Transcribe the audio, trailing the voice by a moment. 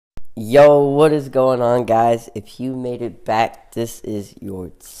Yo, what is going on, guys? If you made it back, this is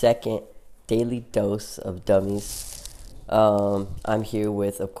your second daily dose of dummies. I'm here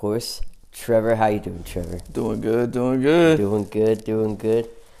with, of course, Trevor. How you doing, Trevor? Doing good. Doing good.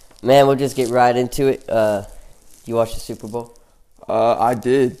 Man, we'll just get right into it. You watched the Super Bowl? I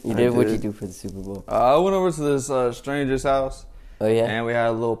did. You did? What'd you do for the Super Bowl? I went over to this stranger's house. Oh, yeah? And we had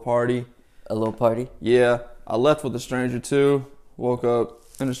a little party. A little party? Yeah. I left with the stranger, too. Woke up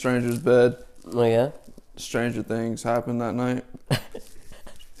in a stranger's bed. Oh, yeah? Stranger things happened that night.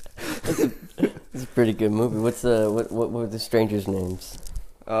 It's a pretty good movie. What were the strangers' names?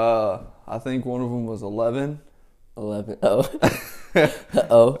 I think one of them was 11. 11. Oh.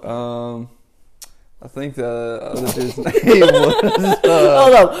 Oh. I think the other dude's name was...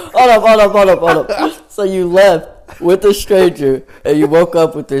 Hold up. So you left with a stranger, and you woke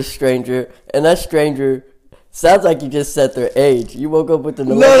up with this stranger, and that stranger sounds like you just said their age. You woke up with the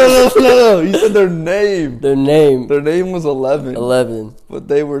No. You said their name. Their name. Their name was 11. 11. But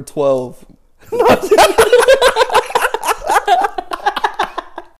they were 12.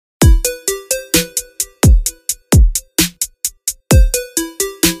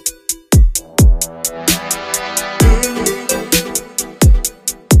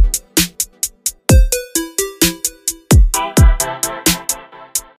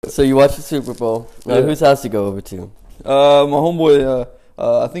 So you watched the Super Bowl. Now, Yeah. whose house you go over to? My homeboy,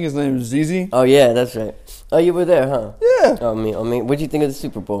 I think his name is ZZ. Oh, yeah, that's right. Oh, you were there, huh? Yeah. I mean, what'd you think of the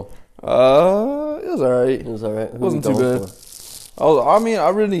Super Bowl? It was alright. It was all right. Who Wasn't you too going bad. for? I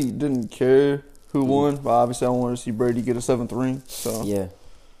really didn't care who won, but obviously I wanted to see Brady get a 7th ring. So Yeah.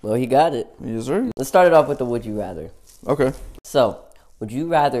 Well, he got it. yes, sir. Let's start it off with the would you rather. Okay. So, would you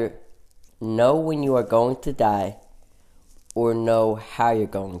rather know when you are going to die or know how you're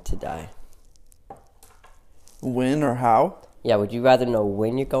going to die? When or how? Yeah, would you rather know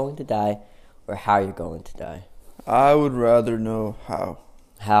when you're going to die or how you're going to die? I would rather know how.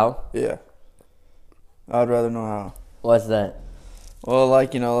 How? Yeah. I'd rather know how. What's that? Well,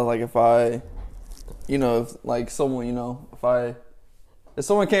 like if I, if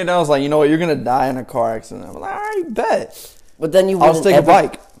someone came down and was like, you know what, you're gonna die in a car accident. I'm like, all right, bet. But then you I'll wouldn't just take a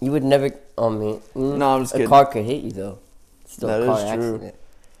bike. You would never. No, I'm just kidding. A car could hit you though. It's still That a car is true. accident.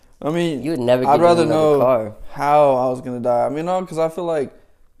 I mean, You would never. I'd get rather in another know car. how I was gonna die. I mean, no, because I feel like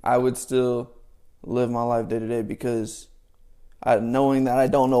I would still live my life day to day because knowing that I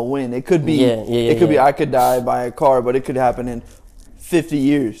don't know when it could be. It could be I could die by a car, but it could happen in 50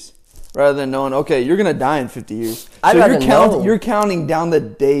 years. Rather than knowing, okay, you're gonna die in 50 years. I'd So rather know. you're counting down the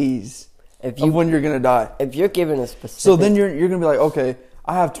days If of when you're gonna die. If you're given a specific. So then you're gonna be like, okay,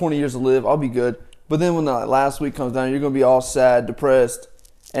 I have 20 years to live. I'll be good. But then when the last week comes down, you're gonna be all sad, depressed,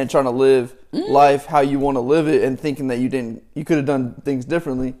 and trying to live life how you want to live it, and thinking that you could have done things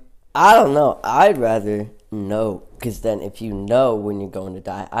differently. I don't know. I'd rather know, because then if you know when you're going to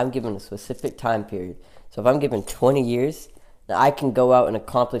die, I'm given a specific time period. So if I'm given 20 years, then I can go out and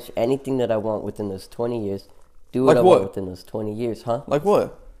accomplish anything that I want within those 20 years. Do what Like I what? want within those 20 years, huh? Like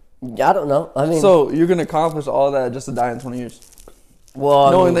what? I don't know. I mean, So you're gonna accomplish all that just to die in 20 years, well,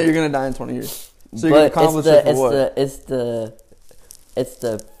 I knowing mean, that you're gonna die in 20 years. So you're gonna but accomplish it for what? it's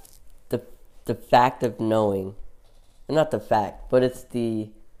the fact of knowing, not the fact, but it's the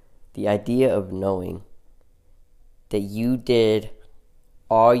idea of knowing that you did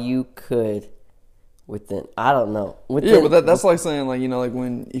all you could within. I don't know. Yeah, but that's like saying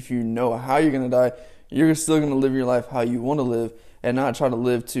if you know how you're gonna die, you're still gonna live your life how you want to live, and not try to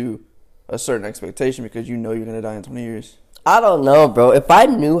live to a certain expectation because you know you're gonna die in 20 years. I don't know, bro. If I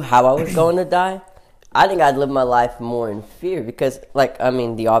knew how I was going to die, I think I'd live my life more in fear because,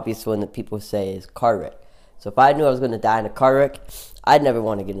 the obvious one that people say is car wreck. So if I knew I was going to die in a car wreck, I'd never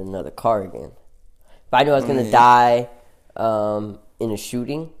want to get in another car again. If I knew I was going to die in a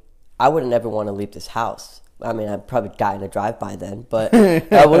shooting, I wouldn't ever want to leave this house. I mean, I'd probably die in a drive-by then, but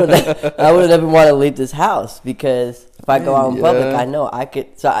I wouldn't ever want to leave this house because if I go out in public, I know I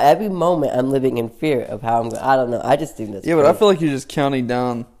could. So every moment I'm living in fear of how I'm going. I don't know. I just think that's Yeah, but I feel like you're just counting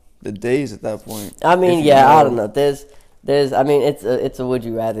down the days at that point. I mean, If you yeah, know. I don't know. It's a would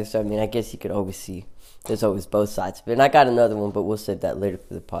you rather. So I mean, I guess you could always see. There's always both sides of it. And I got another one, but we'll save that later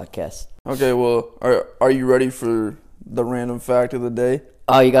for the podcast. Okay, well, are you ready for the random fact of the day?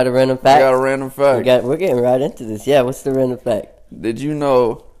 Oh, you got a random fact? I got a random fact. We're getting right into this. Yeah, what's the random fact? Did you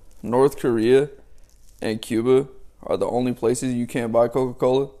know North Korea and Cuba are the only places you can't buy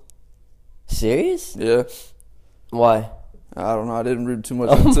Coca-Cola? Serious? Yeah. Why? I don't know. I didn't read too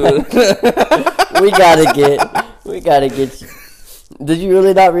much into it. We gotta get Did you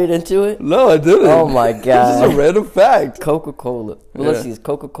really not read into it? No, I didn't. Oh my god. This is a random fact. Coca-Cola. Well, let's see. Is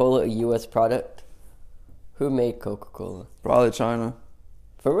Coca-Cola a U.S. product? Who made Coca-Cola? Probably China.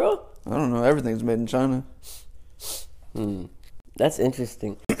 For real? I don't know. Everything's made in China. That's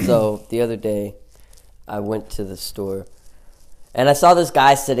interesting. So the other day, I went to the store, and I saw this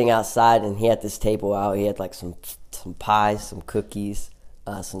guy sitting outside, and he had this table out. He had like some pies, some cookies,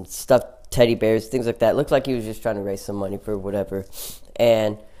 some stuffed teddy bears, things like that. Looked like he was just trying to raise some money for whatever.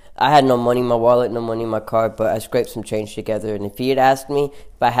 And I had no money in my wallet, no money in my card, but I scraped some change together. And if he had asked me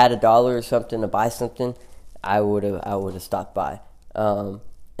if I had $1 or something to buy something, I would have stopped by.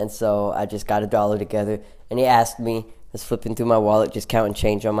 And so I just got $1 together, and he asked me. I was flipping through my wallet, just counting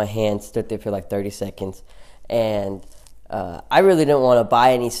change on my hand, stood there for like 30 seconds. And I really didn't want to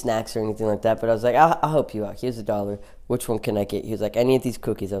buy any snacks or anything like that, but I was like, I'll help you out. Here's $1. Which one can I get? He was like, any of these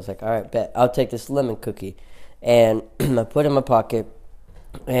cookies. I was like, all right, bet. I'll take this lemon cookie. And I put it in my pocket,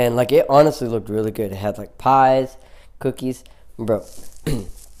 and like it honestly looked really good. It had like pies, cookies. Bro,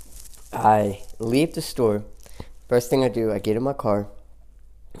 I leave the store. First thing I do, I get in my car.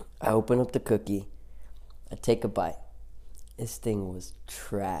 I open up the cookie. I take a bite. This thing was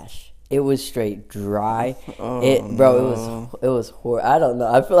trash. It was straight dry. It was horrible. I don't know.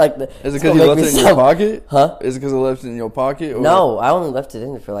 I feel like is it because you left it in your pocket? Huh? Is it because it left it in your pocket? Or? No, I only left it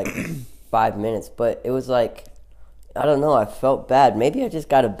in there for like 5 minutes. But it was like, I don't know. I felt bad. Maybe I just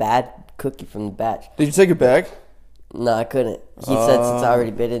got a bad cookie from the batch. Did you take it back? No, I couldn't. He said since I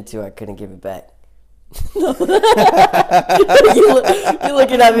already bit into it, I couldn't give it back. You're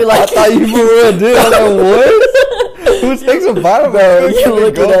looking at me like I thought you for real did. I was like, what? Who takes a bite of it? You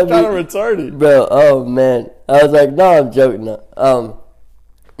looking at me kind of retarded, bro. Oh man, I was like, no, I'm joking.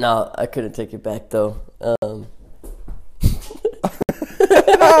 No, I couldn't take it back though. I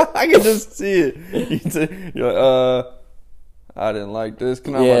can just see it. You're like, I didn't like this.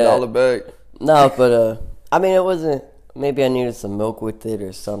 Can I have my $1 back? No, but I mean, it wasn't. Maybe I needed some milk with it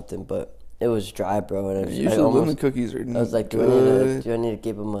or something, but it was dry, bro. And usually lemon cookies are. I was like, do I need to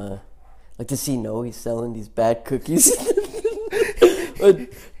give him a? Like, does he know he's selling these bad cookies?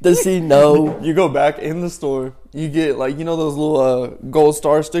 Does he know? You go back in the store, you get like, you know those little gold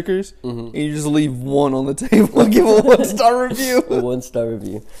star stickers, and you just leave one on the table and give a 1-star review. A 1-star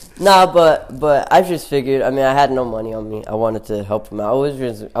review. Nah, but I just figured. I mean, I had no money on me. I wanted to help him out.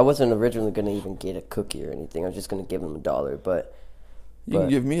 I wasn't originally gonna even get a cookie or anything. I was just gonna give him $1. But you can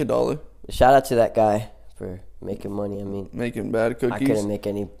give me $1. Shout out to that guy for making money. I mean, making bad cookies. I couldn't make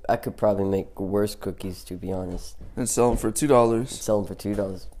any. I could probably make worse cookies, to be honest. And sell them for $2. Sell them for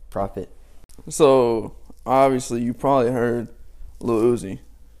 $2 profit. So obviously, you probably heard Lil Uzi.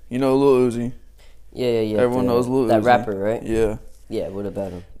 You know Lil Uzi? Yeah. Everyone knows Lil Uzi. That rapper, right? Yeah. Yeah. What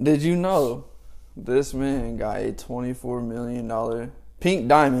about him? Did you know this man got a $24 million pink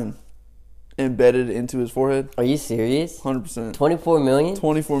diamond embedded into his forehead? Are you serious? 100%. 24 million?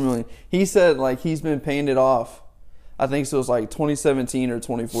 24 million. He said like he's been paying it off. I think so. It's like 2017 or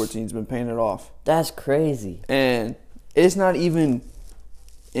 2014. He's been paying it off. That's crazy. And it's not even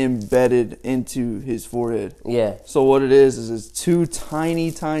embedded into his forehead. Yeah. So what it is it's 2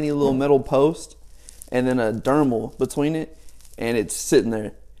 tiny little metal posts and then a dermal between it, and it's sitting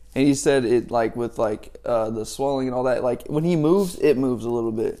there. And he said it like with like the swelling and all that. Like when he moves, it moves a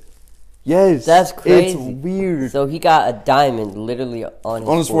little bit. Yes, that's crazy. It's weird. So he got a diamond literally on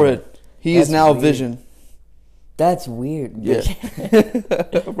his forehead. He is now Vision. That's weird. Yeah,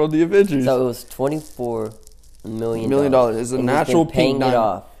 from the Avengers. So it was $24 million. It's a natural pink diamond. It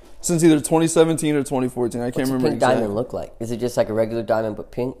off since either 2017 or 2014. I can't remember. What's a pink diamond look like? Is it just like a regular diamond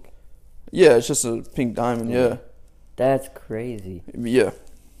but pink? Yeah, it's just a pink diamond. Yeah. That's crazy. Yeah.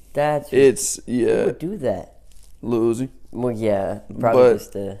 Who would do that? Lil Uzi. Well, yeah, probably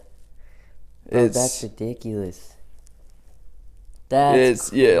just that's ridiculous. That's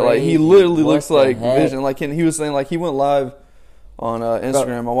crazy. Like he literally looks like Vision. Like he was saying, like he went live on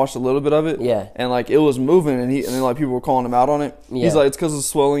Instagram. I watched a little bit of it. Yeah. And like it was moving, and then like people were calling him out on it. Yeah. He's like, it's because of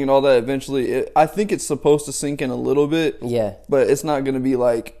swelling and all that. Eventually, I think it's supposed to sink in a little bit. Yeah. But it's not going to be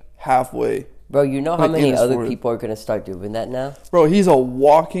like halfway. Bro, you know how many other people are going to start doing that now? Bro, he's a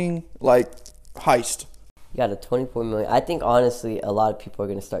walking like heist. You got a 24 million. I think honestly, a lot of people are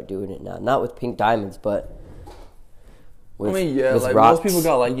going to start doing it now. Not with pink diamonds, but with, like rocks, most people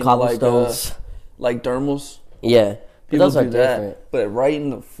got like like dermals. Yeah, people those are different. But right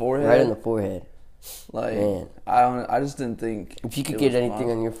in the forehead. Right in the forehead. Like, man, I just didn't think. If you could get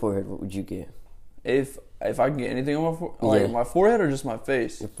anything on your forehead, what would you get? If I can get anything on my forehead, like my forehead or just my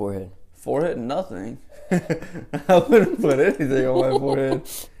face? Your forehead. Forehead, nothing. I wouldn't put anything on my forehead.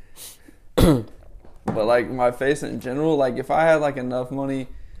 But like my face in general, like if I had like enough money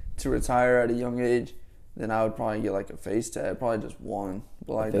to retire at a young age, then I would probably get like a face tat, probably just one.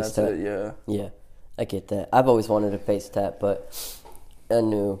 But like that's tat? It, yeah. Yeah, I get that. I've always wanted a face tat, but I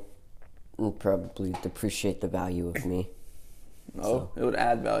knew it'd probably depreciate the value of me. No, so. It would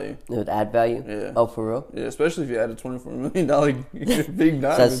add value. It would add value? Yeah. Oh, for real? Yeah, especially if you had a $24 million big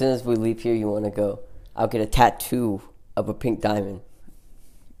diamond. So as soon as we leave here, you want to go, I'll get a tattoo of a pink diamond.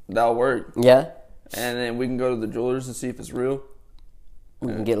 That'll work. Yeah? And then we can go to the jewelers and see if it's real.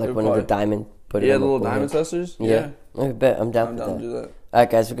 We can get like one of the diamond. Put it on the little diamond testers? Yeah. I bet. I'm down for that. To do that. All right,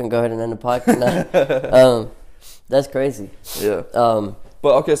 guys, we can go ahead and end the podcast. That's crazy. Yeah.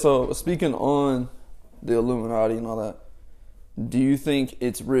 But okay, so speaking on the Illuminati and all that, do you think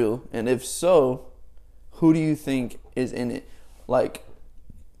it's real? And if so, who do you think is in it? Like,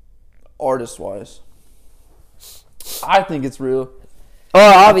 artist-wise. I think it's real. Oh,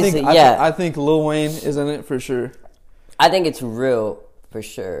 obviously, yeah. I think Lil Wayne is in it for sure. I think it's real for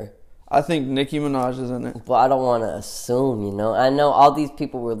sure. I think Nicki Minaj is in it. But I don't want to assume, you know. I know all these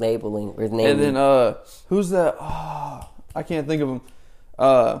people were naming. And then, who's that? Oh, I can't think of him.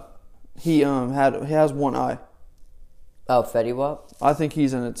 He has one eye. Oh, Fetty Wap? I think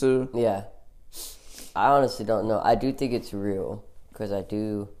he's in it too. Yeah. I honestly don't know. I do think it's real because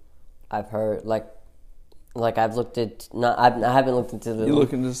I've heard like I've looked at. I haven't looked into the. You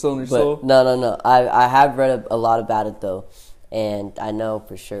look into Soul in Your Soul? No. I have read a lot about it though, and I know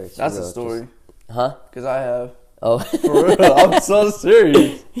for sure it's That's real. A story. Huh? Because I have. Oh, for real? I'm so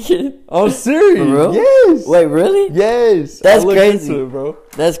serious. I'm serious. For real? Yes. Wait, really? Yes. That's crazy, into it, bro.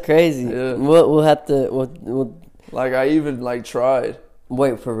 That's crazy. Yeah. We'll have to. We'll. Like I even like tried.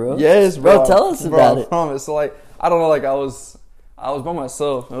 Wait, for real? Yes, bro. Tell us about it. I promise. So like I don't know. Like I was by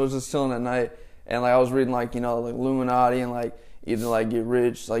myself. I was just chilling at night. And like I was reading like like Illuminati and like either like get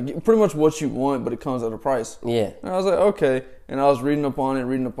rich, like pretty much what you want, but it comes at a price. Yeah. And I was like, okay. And I was reading up on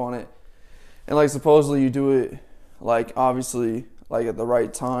it, and like supposedly you do it like obviously like at the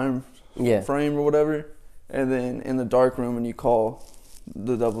right time frame or whatever, and then in the dark room and you call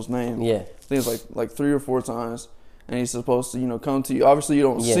the devil's name. Yeah. I think it's like 3 or 4 times, and he's supposed to come to you. Obviously you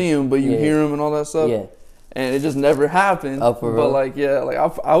don't see him, but you hear him and all that stuff. Yeah. And it just never happened. Oh, for real? But like, yeah, like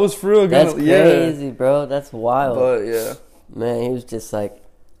I was for real gonna. That's crazy, bro. That's wild. But yeah, man, he was just like,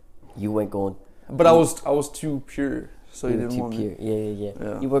 you ain't going. But I was too pure, so he didn't want me.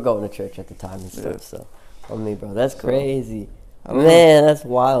 Yeah. You were going to church at the time and stuff, so on me, bro. That's crazy. Man, that's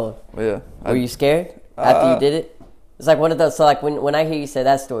wild. Yeah. Were you scared after you did it? It's like one of those. So like when I hear you say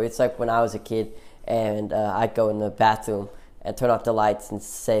that story, it's like when I was a kid and I'd go in the bathroom and turn off the lights and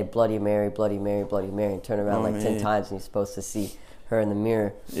say Bloody Mary, Bloody Mary, Bloody Mary, and turn around 10 times, and you're supposed to see her in the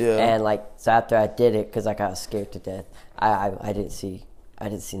mirror. Yeah. And like so after I did it, because I got scared to death, I didn't see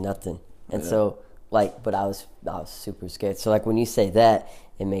nothing, and so like, but I was super scared. So like when you say that,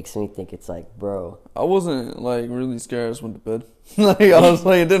 it makes me think it's like, bro. I wasn't like really scared. I just went to bed. Like I was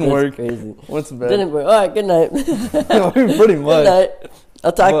like, it didn't work. Crazy. Went to bed. Didn't work. All right, good night. Pretty much. Good night.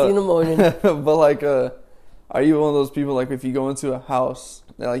 I'll talk to you in the morning. But like, are you one of those people like if you go into a house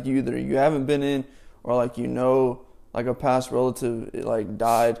that like you haven't been in or like like a past relative like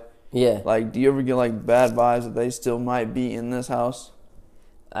died? Yeah. Like, do you ever get like bad vibes that they still might be in this house?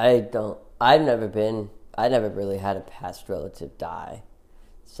 I don't. I never really had a past relative die.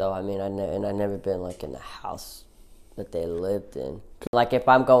 So I mean, I never been like in the house that they lived in. Like if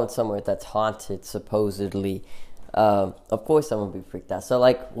I'm going somewhere that's haunted, supposedly, of course I'm gonna be freaked out. So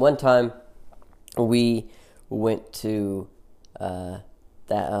like one time, we went to that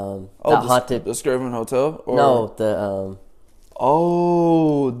haunted the Skirvin Hotel. Or? No,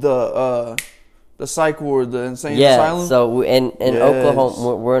 the psych ward, the insane asylum. So in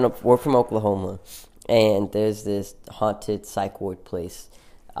Oklahoma, we're from Oklahoma, and there's this haunted psych ward place.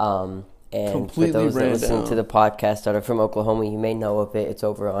 And completely for those that listen down. to the podcast that are from Oklahoma, you may know of it. It's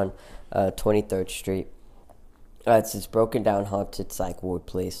over on 23rd Street. It's this broken down haunted psych ward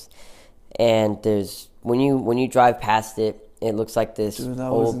place, and there's when you drive past it, it looks like this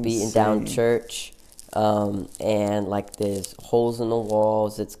old beaten down church, and like there's holes in the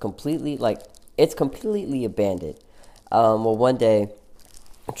walls. It's completely abandoned. Well, one day,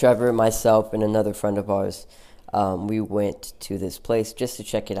 Trevor, myself, and another friend of ours, we went to this place just to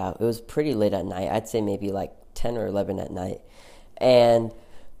check it out. It was pretty late at night. I'd say maybe like 10 or 11 at night. And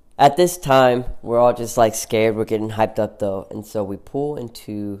at this time, we're all just like scared. We're getting hyped up though. And so we pull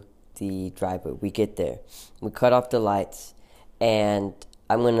into the driveway. We get there. We cut off the lights. And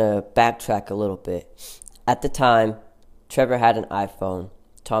I'm going to backtrack a little bit. At the time, Trevor had an iPhone.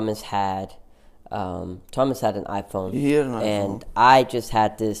 Thomas had an iPhone. He had an iPhone. And I just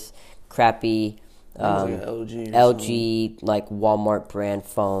had this crappy Like an LG. LG, like Walmart brand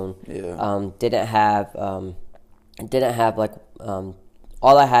phone. Yeah. Didn't have like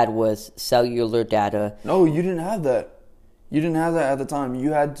all I had was cellular data. No, you didn't have that. You didn't have that at the time.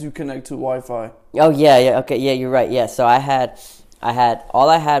 You had to connect to Wi-Fi. Oh yeah, okay, yeah, you're right. Yeah, so I had all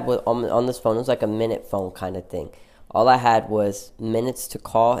I had was on this phone. It was like a minute phone kind of thing. All I had was minutes to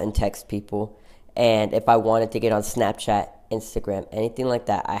call and text people, and if I wanted to get on Snapchat, Instagram, anything like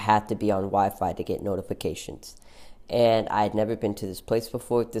that, I had to be on Wi-Fi to get notifications. And I had never been to this place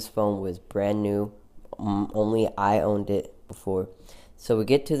before. This phone was brand new. Only I owned it before. So we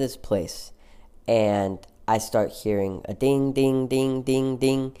get to this place, and I start hearing a ding, ding, ding, ding,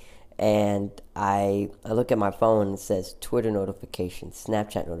 ding. And I look at my phone and it says Twitter notification,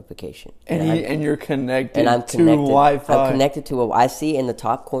 Snapchat notification. And you're connected to Wi-Fi. I'm connected to I see in the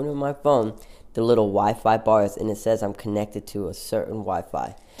top corner of my phone the little Wi-Fi bars, and it says I'm connected to a certain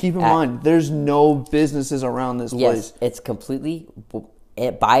Wi-Fi. Keep in mind, there's no businesses around this place. Yes, it's completely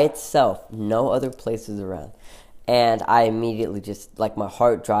by itself, no other places around. And I immediately just, like, my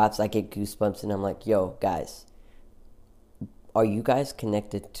heart drops, I get goosebumps, and I'm like, yo, guys, are you guys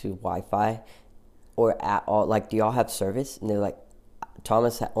connected to Wi-Fi or at all? Like, do y'all have service? And they're like,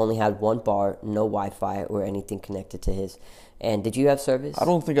 Thomas only had one bar, no Wi-Fi or anything connected to his. And did you have service? I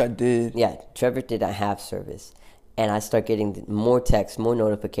don't think I did. Yeah, Trevor did not have service. And I start getting more texts, more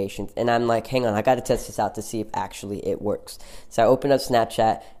notifications. And I'm like, hang on, I got to test this out to see if actually it works. So I opened up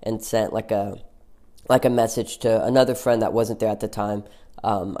Snapchat and sent like a message to another friend that wasn't there at the time.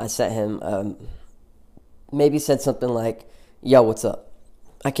 I sent him, maybe said something like, yo, what's up?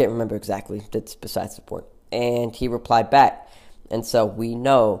 I can't remember exactly. That's besides the point. And he replied back. And so we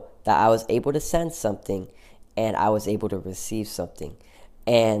know that I was able to send something and I was able to receive something.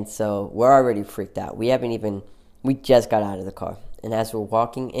 And so we're already freaked out. We just got out of the car. And as we're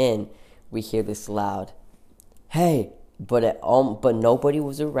walking in, we hear this loud, hey, but nobody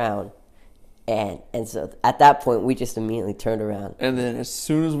was around. And so at that point, we just immediately turned around. And then as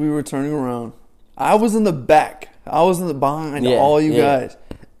soon as we were turning around, I was in the back. I was in the behind all you guys.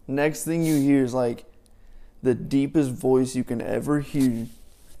 Next thing you hear is like the deepest voice you can ever hear.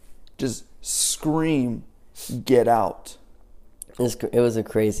 Just scream, get out. It was a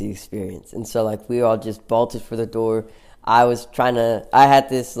crazy experience. And so, like, we all just bolted for the door. I had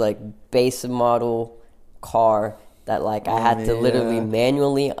this, like, base model car that, like, I had to literally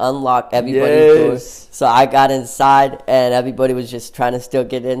manually unlock everybody's doors. So I got inside, and everybody was just trying to still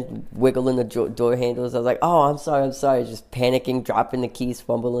get in, wiggling the door handles. I was like, oh, I'm sorry. Just panicking, dropping the keys,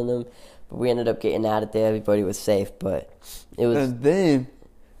 fumbling them. But we ended up getting out of there. Everybody was safe, but it was... And then,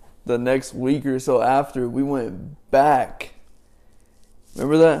 the next week or so after, we went back.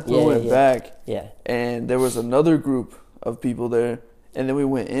 Remember that? We went back. Yeah. And there was another group of people there. And then we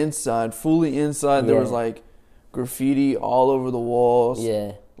went inside, fully inside. There was, like, graffiti all over the walls.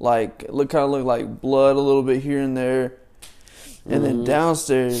 Yeah. Like, it looked like blood a little bit here and there. And then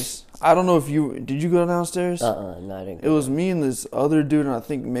downstairs, I don't know if did you go downstairs? No, I didn't go. It was me and this other dude, and I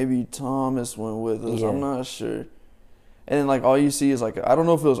think maybe Thomas went with us. Yeah. I'm not sure. And then, like, all you see is, like, I don't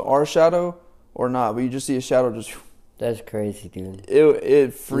know if it was our shadow or not, but you just see a shadow just... That's crazy, dude.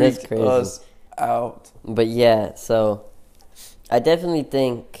 It freaked us out. But yeah, so I definitely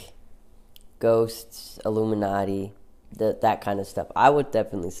think ghosts, Illuminati, that kind of stuff. I would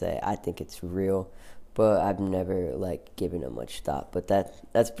definitely say I think it's real, but I've never, like, given it much thought. But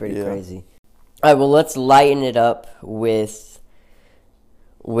that's pretty crazy. All right, well, let's lighten it up with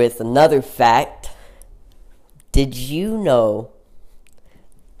another fact. Did you know?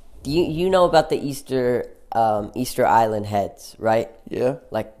 You know about the Easter Island heads, right? Yeah.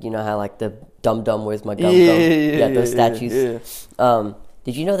 Like, you know how, like, the Dum-Dum, where's my gum-gum? Yeah, those statues. Yeah.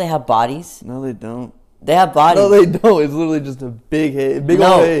 Did you know they have bodies? No, they don't. They have bodies. No, they don't. It's literally just a big head. Old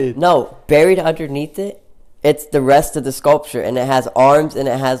head. No, buried underneath it, it's the rest of the sculpture, and it has arms, and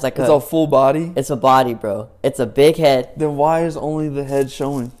it has, like, it's a full body? It's a body, bro. It's a big head. Then why is only the head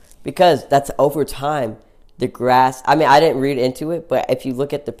showing? Because that's over time. The grass. I mean, I didn't read into it, but if you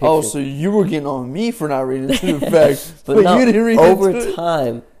look at the picture. Oh, so you were getting on me for not reading into the facts, but no, you didn't read over into it.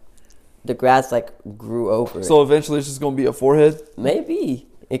 time, the grass, like, grew over. So eventually, it's just gonna be a forehead. Maybe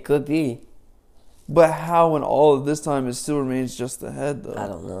it could be. But how in all of this time it still remains just the head, though? I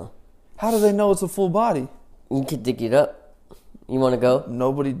don't know. How do they know it's a full body? You could dig it up. You want to go?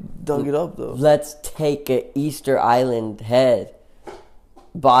 Nobody dug it up, though. Let's take an Easter Island head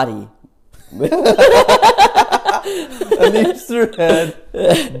body. An Easter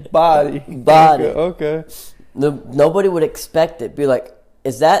head body. Okay. Nobody would expect it. Be like,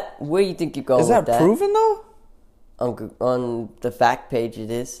 is that where you think you're going? Is that proven though? On the fact page, it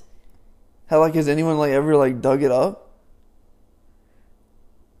is. Has anyone like ever like dug it up?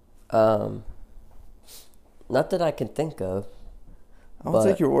 Not that I can think of. I'll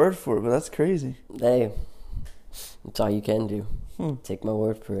take your word for it, but that's crazy. Hey, that's all you can do. Take my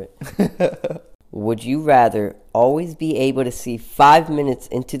word for it. Would you rather always be able to see 5 minutes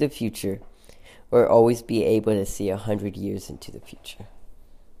into the future or always be able to see 100 years into the future?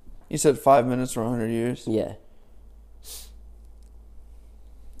 You said 5 minutes or 100 years? Yeah.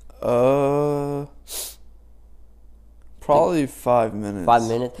 Probably 5 minutes. 5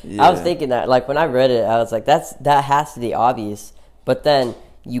 minutes? Yeah. I was thinking that, like, when I read it, I was like, that has to be obvious. But then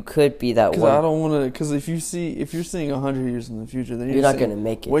you could be that one. Because I don't want to. Because if you're seeing 100 years in the future, then you're not gonna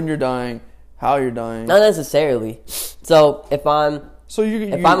make it. When you're dying, how you're dying. Not necessarily. So if I'm a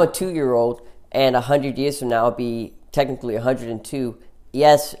 2-year-old and 100 years from now I'll be technically 102,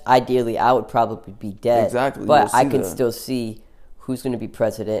 yes, ideally I would probably be dead. Exactly. But I can still see who's going to be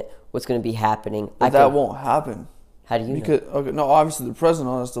president, what's going to be happening. But that won't happen. How do you know? Okay, no, obviously the president,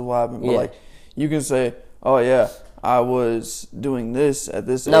 all that stuff will happen. But like, you can say, oh yeah, I was doing this at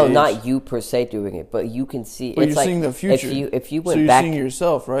this age. No, not you per se doing it, but you can see. But you're seeing the future. If you went so you're back, seeing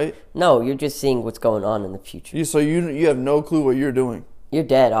yourself, right? No, you're just seeing what's going on in the future. So you have no clue what you're doing. You're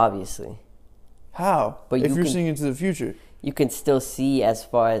dead, obviously. How? But if you're seeing into the future, you can still see as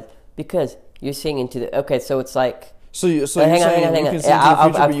far as because you're seeing into the. Okay, so it's like. So you're saying you can see into the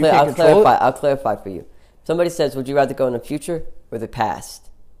future, but you can't control it? I'll clarify for you. Somebody says, "Would you rather go in the future or the past?"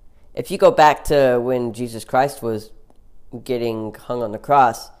 If you go back to when Jesus Christ was getting hung on the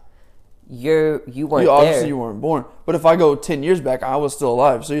cross, you weren't there. Obviously, you weren't born. But if I go 10 years back, I was still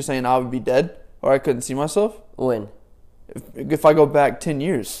alive. So you're saying I would be dead, or I couldn't see myself? When? If I go back 10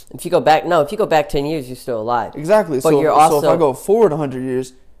 years. If you go back 10 years, you're still alive. Exactly. But so if I go forward 100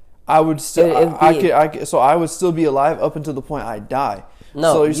 years, I would still. So I would still be alive up until the point I die.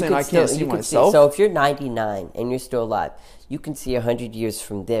 No, so you're saying I can't see myself? So if you're 99 and you're still alive, you can see 100 years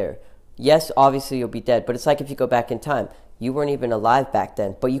from there. Yes, obviously you'll be dead, but it's like if you go back in time. You weren't even alive back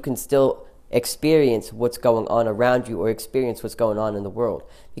then, but you can still experience what's going on around you or experience what's going on in the world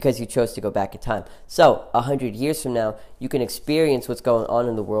because you chose to go back in time. So 100 years from now, you can experience what's going on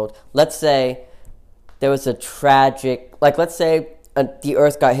in the world. Let's say there was a tragic, let's say the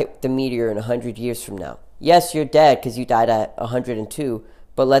Earth got hit with the meteor in 100 years from now. Yes, you're dead because you died at 102,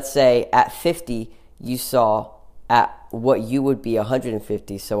 but let's say at 50, you saw at what you would be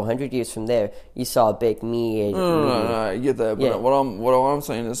 150. So 100 years from there, you saw a big meteor. No, I get that. But what I'm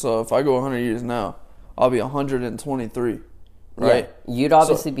saying is, so if I go 100 years now, I'll be 123, right? Yeah, you'd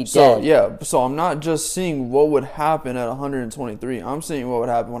obviously be dead. So I'm not just seeing what would happen at 123. I'm seeing what would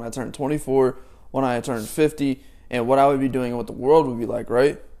happen when I turn 24, when I turn 50, and what I would be doing and what the world would be like,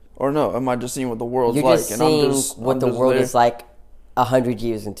 right? Or no, am I just seeing what the world's like? You're just seeing what the world is like 100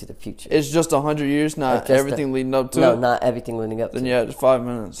 years into the future. It's just 100 years, not everything leading up to it? No, not everything leading up to it. Then yeah, just 5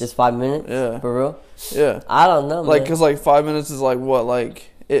 minutes. Just 5 minutes? Yeah. For real? Yeah. I don't know, man. Because 5 minutes is what,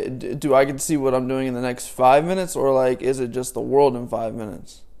 do I get to see what I'm doing in the next 5 minutes, or is it just the world in 5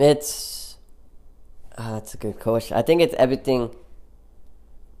 minutes? It's, that's a good question. I think it's everything.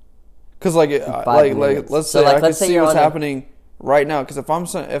 Because let's say I can see what's happening right now. Because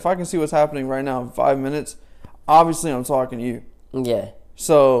if I can see what's happening right now in 5 minutes, obviously I'm talking to you. Yeah.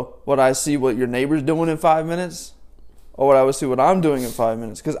 So would I see what your neighbor's doing in 5 minutes, or would I see what I'm doing in 5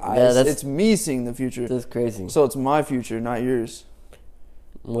 minutes? Because it's me seeing the future. That's crazy. So it's my future, not yours.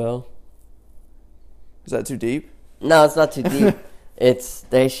 Well, is that too deep? No, it's not too deep.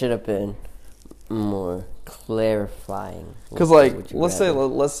 They should have been more clarifying. Because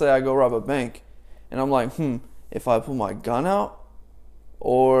let's say I go rob a bank, and I'm like, if I pull my gun out,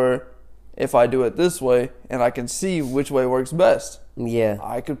 or if I do it this way, and I can see which way works best. Yeah,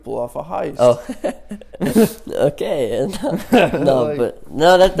 I could pull off a heist. Oh, okay. That's. I don't know.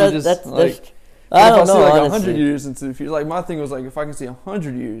 If I see 100 years into the future, my thing was if I can see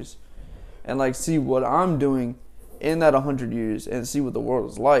 100 years, and see what I'm doing in that 100 years, and see what the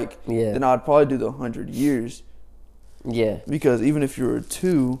world is like, then I'd probably do the 100 years. Yeah. Because even if you were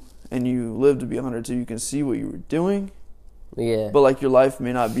 2 and you live to be 102, you can see what you were doing. Yeah. But your life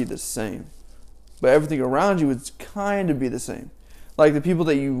may not be the same, but everything around you would kind of be the same. The people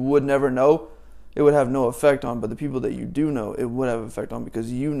that you would never know, it would have no effect on. But the people that you do know, it would have an effect on,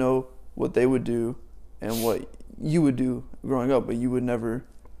 because you know what they would do and what you would do growing up, but you would never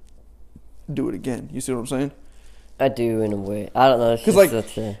do it again. You see what I'm saying? I do, in a way. I don't know.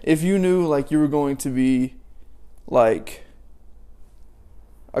 Because if you knew you were going to be a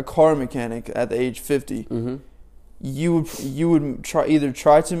car mechanic at the age 50, mm-hmm. you would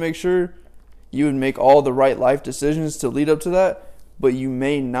try to make sure you would make all the right life decisions to lead up to that. but you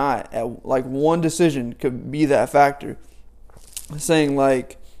may not. Like one decision could be that factor. Saying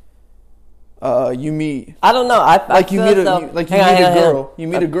like, you meet. I don't know. You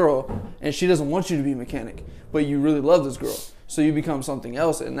meet a girl, and she doesn't want you to be a mechanic, but you really love this girl, so you become something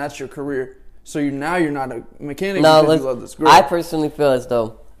else, and that's your career. So you're not a mechanic because you love this girl. I personally feel as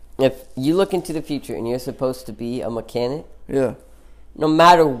though if you look into the future and you're supposed to be a mechanic, yeah, no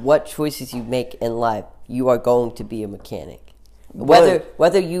matter what choices you make in life, you are going to be a mechanic.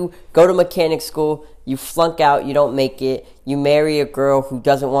 Whether you go to mechanic school, you flunk out, you don't make it, you marry a girl who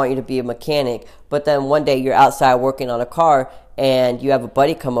doesn't want you to be a mechanic, but then one day you're outside working on a car and you have a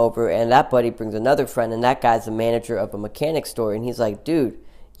buddy come over and that buddy brings another friend and that guy's the manager of a mechanic store and he's like, dude,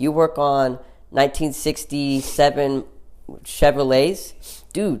 you work on 1967 Chevrolets?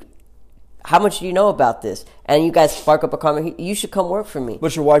 Dude, how much do you know about this? And you guys spark up a comment. You should come work for me.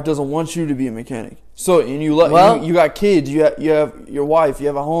 But your wife doesn't want you to be a mechanic. So and you got kids. You have your wife. You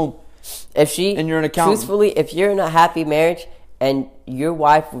have a home. And you're an accountant. Truthfully, if you're in a happy marriage and your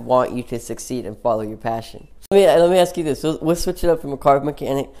wife would want you to succeed and follow your passion. Let me ask you this. We'll switch it up from a car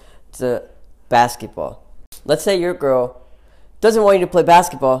mechanic to basketball. Let's say your girl doesn't want you to play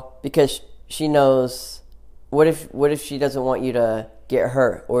basketball because she knows. What if she doesn't want you to get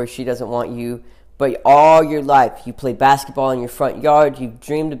hurt, or she doesn't want you, but all your life you play basketball in your front yard, you've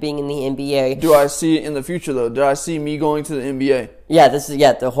dreamed of being in the NBA. Do I see it in the future though? Do I see me going to the NBA? Yeah,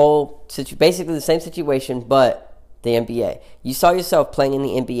 the whole basically the same situation, but the NBA. You saw yourself playing in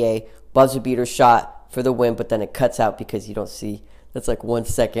the NBA, buzzer beater shot for the win, but then it cuts out because you don't see. That's like 1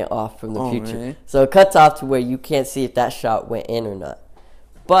 second off from the future. Man. So it cuts off to where you can't see if that shot went in or not.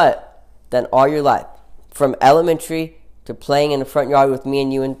 But then all your life, from elementary to playing in the front yard with me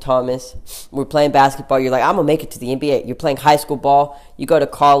and you and Thomas, we're playing basketball. You're like, I'm going to make it to the NBA. You're playing high school ball. You go to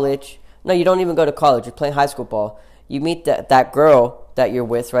college. No, you don't even go to college. You're playing high school ball. You meet that girl that you're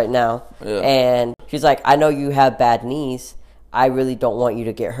with right now, and she's like, I know you have bad knees. I really don't want you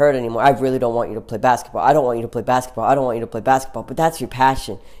to get hurt anymore. I really don't want you to play basketball. I don't want you to play basketball. I don't want you to play basketball. But that's your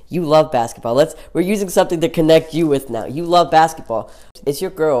passion. You love basketball. We're using something to connect you with now. You love basketball. Is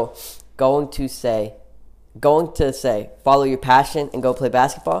your girl going to say, follow your passion and go play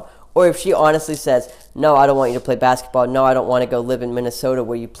basketball? Or if she honestly says, no, I don't want you to play basketball. No, I don't want to go live in Minnesota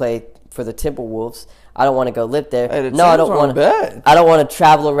where you play for the Timberwolves. I don't want to go live there. Hey, no, I don't want to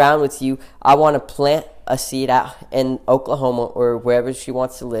travel around with you. I want to plant a seed out in Oklahoma or wherever she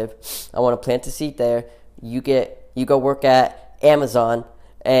wants to live. I want to plant a seed there. You go work at Amazon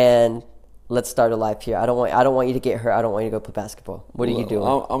and let's start a life here. I don't want you to get hurt. I don't want you to go play basketball. What are you doing?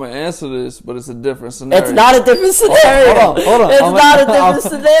 I'm going to answer this, but it's a different scenario. It's not a different scenario. Hold on. It's not a different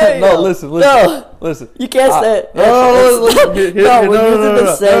scenario. No, listen. You can't say it. No, we're using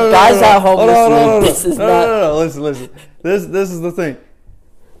the same. Guys at home listening. This is not. No, listen. This is the thing.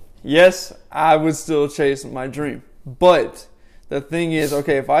 Yes, I would still chase my dream. But the thing is,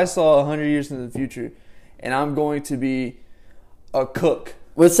 okay, if I saw 100 years into the future and I'm going to be a cook.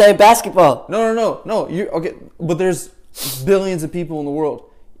 We're saying basketball. No. You okay? But there's billions of people in the world.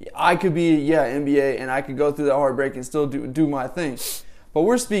 I could be NBA, and I could go through that heartbreak and still do my thing. But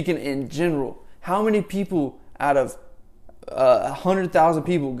we're speaking in general. How many people out of 100,000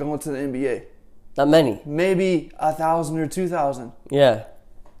 people going to the NBA? Not many. Maybe 1,000 or 2,000. Yeah.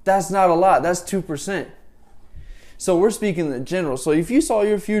 That's not a lot. That's 2%. So we're speaking in general. So if you saw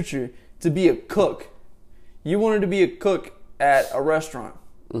your future to be a cook, you wanted to be a cook at a restaurant.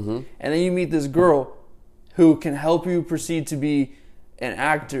 Mm-hmm. And then you meet this girl who can help you proceed to be an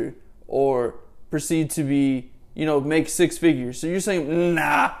actor or proceed to be, make six figures. So you're saying,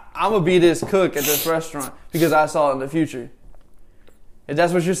 nah, I'm going to be this cook at this restaurant because I saw it in the future. If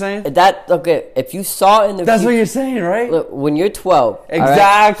that's what you're saying? Okay, if you saw it in the That's what you're saying, right? Look, when you're 12.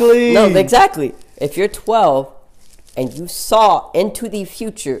 Exactly. Right? No, exactly. If you're 12 and you saw into the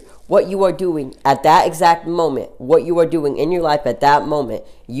future what you are doing at that exact moment, what you are doing in your life at that moment,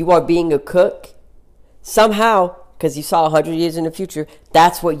 you are being a cook, somehow, because you saw 100 years in the future,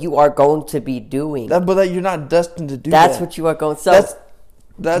 that's what you are going to be doing. But you're not destined to do that. That's what you are going to. So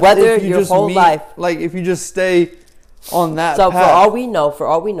that's whether your whole life, like if you just stay on that path. For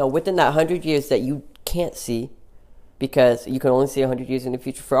all we know, within that 100 years that you can't see, because you can only see 100 years in the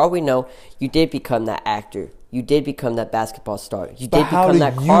future, for all we know, you did become that actor. You did become that basketball star. You did become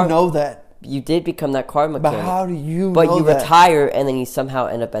that car. How do you know that? You did become that car mechanic. But how do you know that? But you that? retire and then you somehow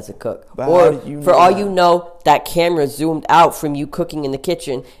end up as a cook. But or how do you for know all that? you know, that camera zoomed out from you cooking in the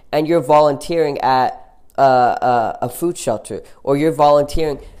kitchen and you're volunteering at a food shelter, or you're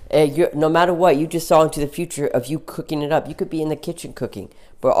volunteering. No matter what, you just saw into the future of you cooking it up. You could be in the kitchen cooking,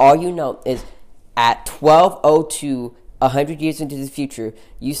 but all you know is at 12:02 100 years into the future,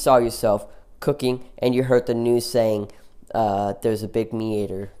 you saw yourself cooking and you heard the news saying there's a big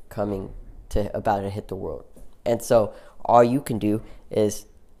meteor coming about to hit the world. And so all you can do is,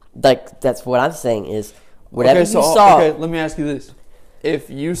 like, that's what I'm saying is, whatever you saw. Okay, let me ask you this. If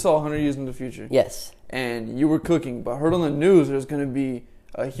you saw 100 years in the future. Yes. And you were cooking, but heard on the news there's going to be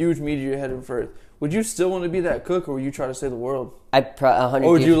a huge meteor headed for Earth, would you still want to be that cook, or would you try to save the world? Or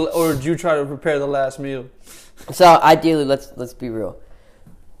would you try to prepare the last meal? So ideally, let's be real.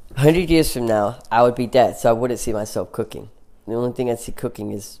 100 years from now, I would be dead, so I wouldn't see myself cooking. The only thing I'd see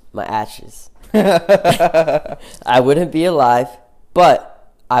cooking is my ashes. I wouldn't be alive,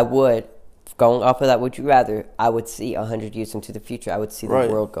 but I would, going off of that would you rather, I would see 100 years into the future. I would see the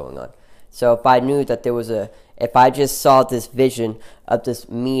world going on. So if I knew that if I just saw this vision of this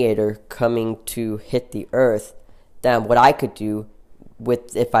meteor coming to hit the earth, then what I could do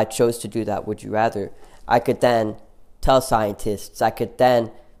if I chose to do that, would you rather, I could then tell scientists, I could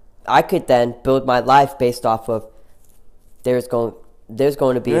then build my life based off of there's going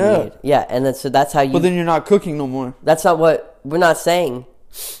to be a meteor. Yeah, and then so that's how you. But then you're not cooking no more. That's not what we're not saying.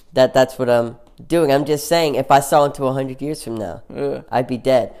 That's what I'm doing. I'm just saying if I saw into 100 years from now, I'd be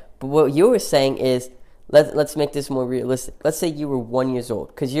dead. But what you were saying is, let's make this more realistic. Let's say you were 1 year old,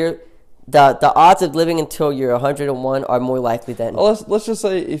 because the odds of living until you're 101 are more likely than. Well, let's just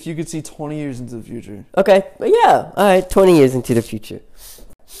say if you could see 20 years into the future. Okay, yeah, all right, 20 years into the future.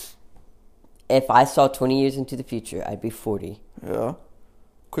 If I saw 20 years into the future, I'd be 40. Yeah,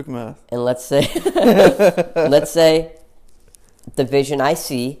 quick math. And let's say the vision I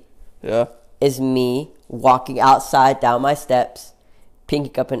see is me walking outside down my steps,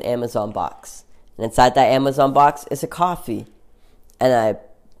 picking up an Amazon box. And inside that Amazon box is a coffee. And I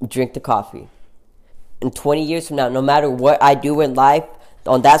drink the coffee. And 20 years from now, no matter what I do in life,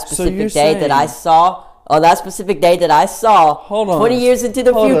 on that specific day that I saw, 20 years into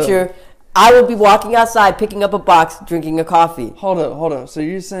the future, I will be walking outside, picking up a box, drinking a coffee. Hold up. So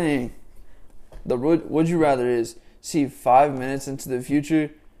you're saying the would you rather is see 5 minutes into the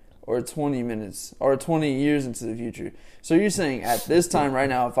future or 20 minutes or 20 years into the future? So you're saying at this time right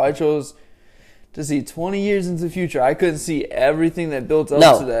now, if I chose to see 20 years into the future, I couldn't see everything that built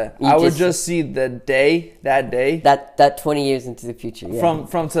up to that. I would just see that day. That 20 years into the future. Yeah.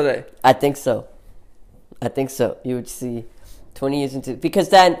 From today. I think so. You would see 20 years into, because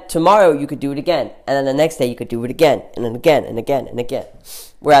then tomorrow you could do it again, and then the next day you could do it again, and then again, and again, and again.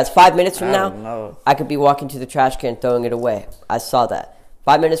 Whereas 5 minutes from now, I could be walking to the trash can throwing it away. I saw that.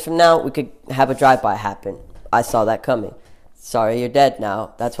 5 minutes from now, we could have a drive-by happen. I saw that coming. Sorry, you're dead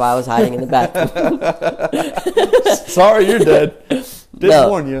now. That's why I was hiding in the bathroom. Sorry, you're dead. Didn't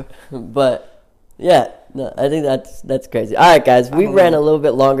warn you. But yeah, no, I think that's crazy. All right, guys, we ran a little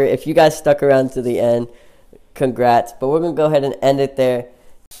bit longer. If you guys stuck around to the end, congrats. But we're gonna go ahead and end it there.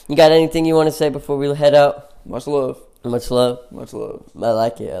 You got anything you want to say before we head out? Much love. Much love. Much love. I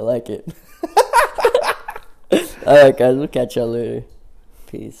like it. All right, guys, we'll catch y'all later.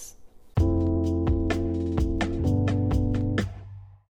 Peace.